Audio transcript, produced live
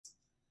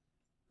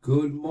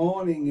Good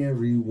morning,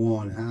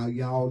 everyone. How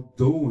y'all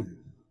doing?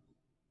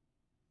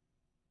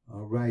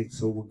 All right,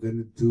 so we're going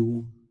to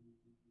do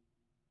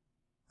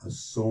a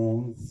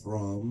song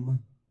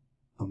from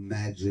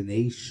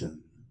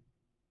Imagination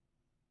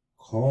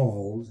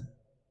called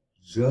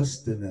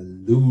Just an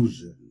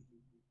Illusion.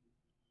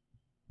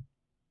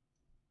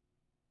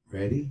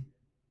 Ready?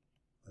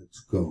 Let's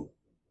go.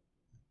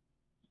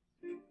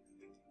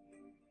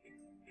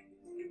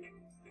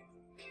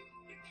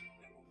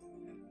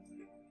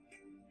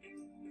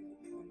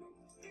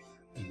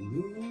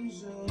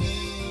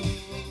 Illusion.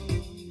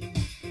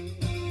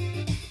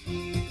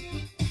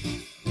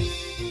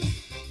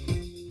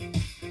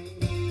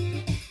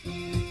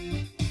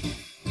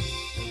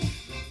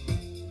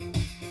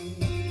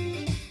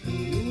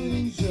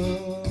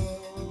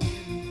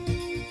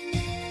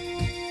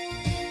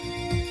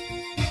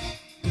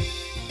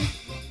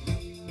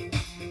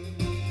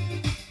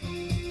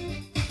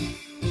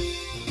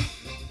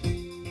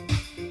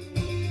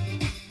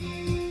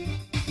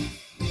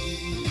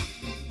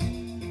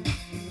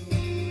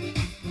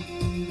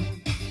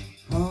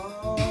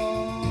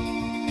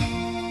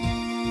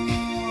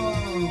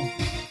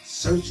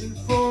 Searching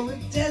for a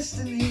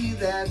destiny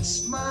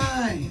that's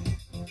mine.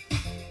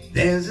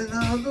 There's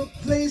another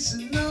place,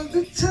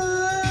 another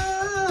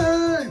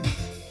time.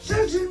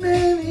 Searching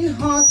many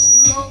hearts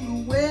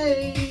along the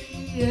way,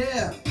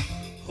 yeah.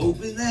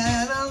 Hoping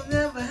that I'll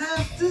never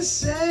have to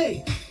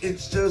say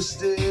it's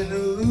just an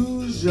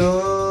illusion.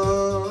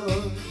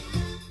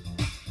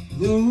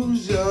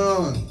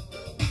 Illusion.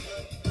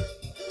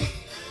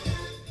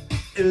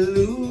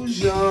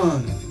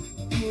 Illusion.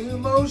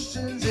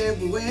 Emotions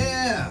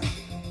everywhere.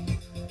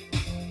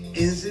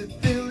 Is it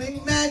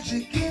feeling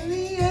magic in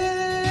the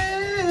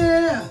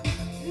air?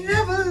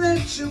 Never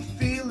let your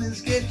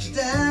feelings get you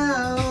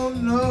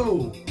down,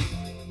 no.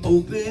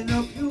 Open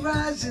up your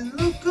eyes and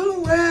look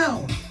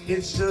around.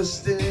 It's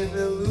just an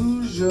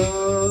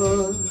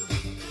illusion.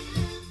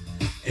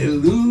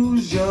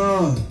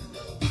 Illusion.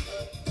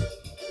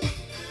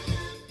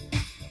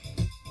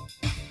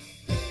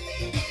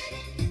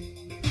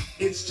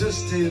 It's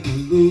just an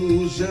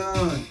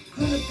illusion.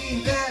 Could it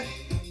be that?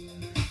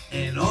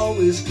 And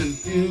always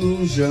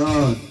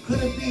confusion.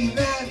 Could it be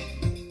that?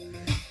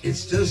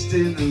 It's just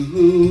an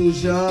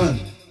illusion.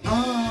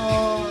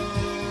 Oh.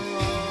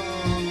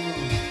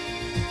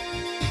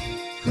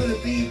 Could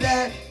it be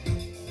that?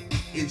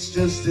 It's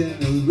just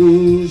an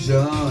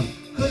illusion.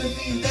 Could it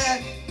be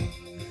that?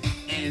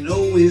 And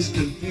always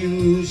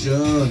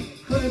confusion.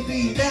 Could it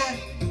be that?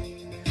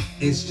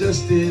 It's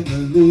just an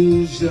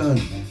illusion.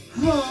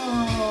 Oh.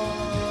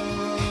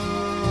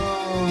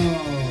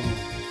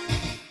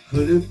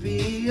 Could it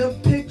be a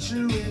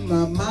picture in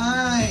my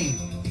mind?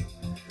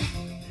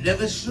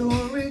 Never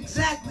sure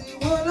exactly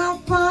what I'll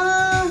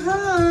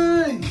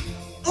find.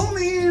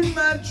 Only in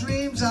my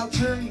dreams I'll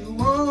turn you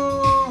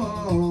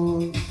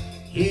on.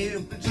 Here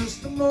for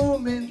just a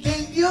moment,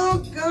 then you're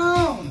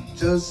gone.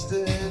 Just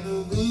an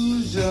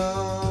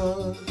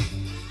illusion.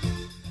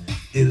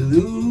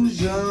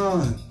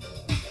 Illusion.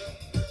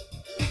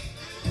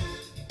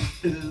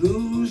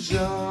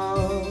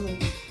 Illusion.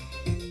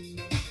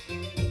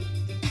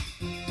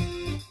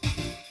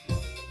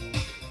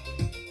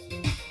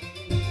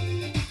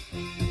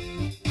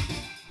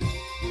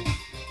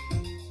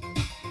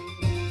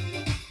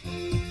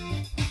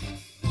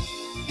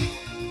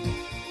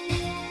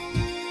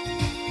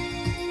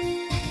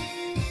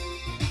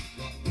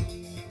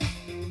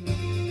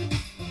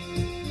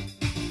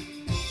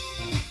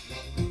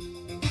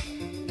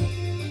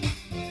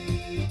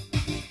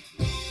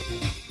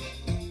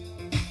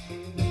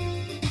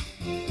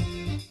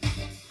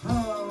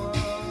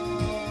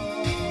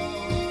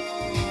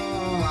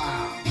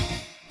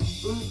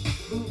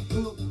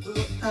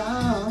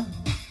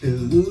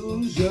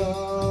 Illusion.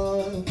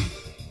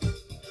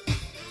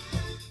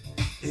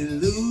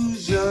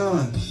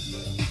 Illusion.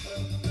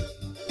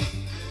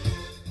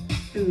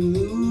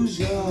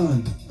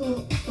 Illusion.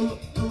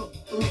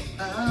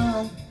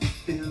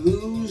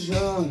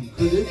 Illusion.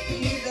 Could it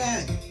be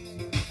that?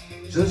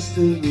 Just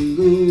an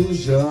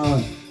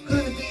illusion.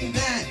 Could it be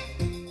that?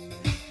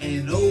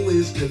 And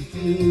always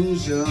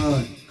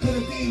confusion.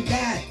 Could it be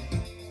that?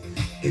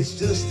 It's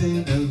just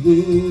an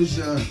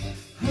illusion.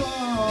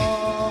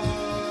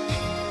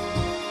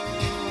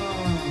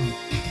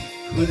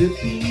 Could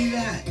it be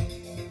that?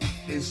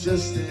 It's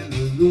just an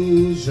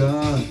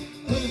illusion.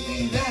 Could it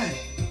be that?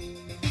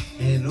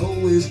 And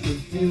always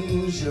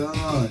confusion.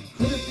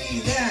 Could it be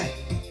that?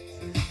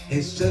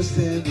 It's just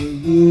an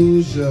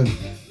illusion.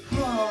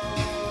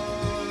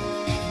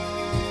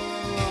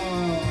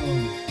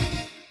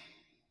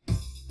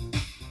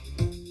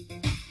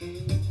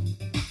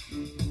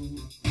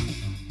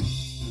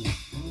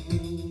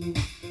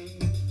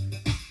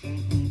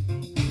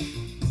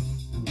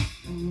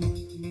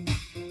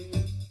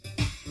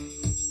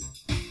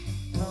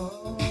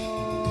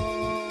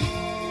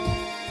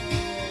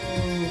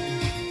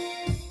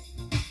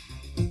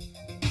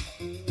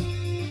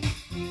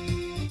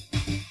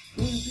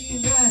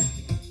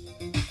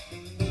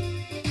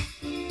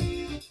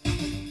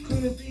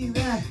 Could it be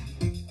that?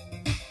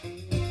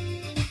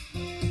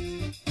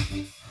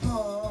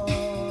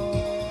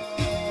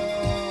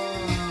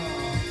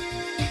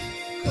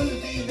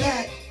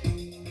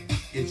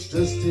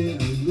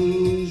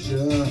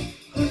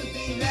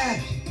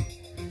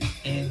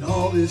 in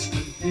all this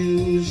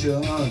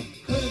confusion.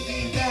 Could it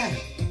be that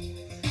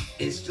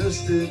it's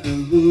just an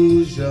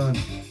illusion?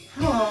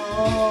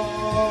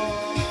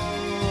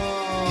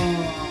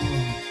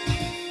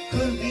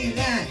 Could it be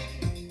that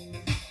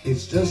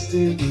it's just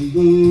an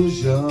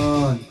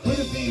illusion? Could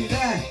it be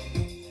that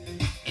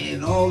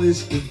in all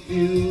this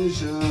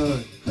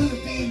confusion? Could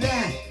it be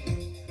that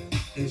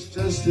it's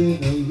just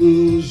an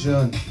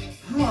illusion?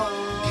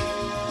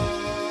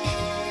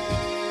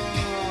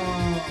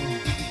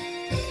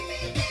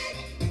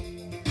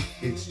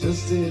 It's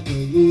just an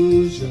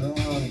illusion.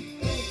 Could it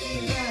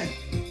be that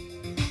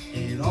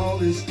in all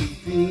this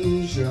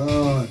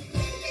confusion?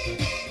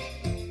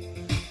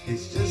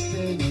 It's just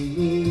an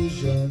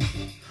illusion.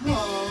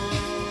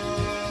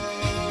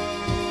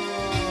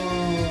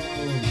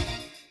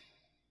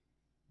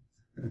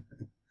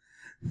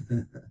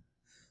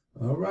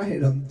 All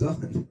right, I'm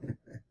done.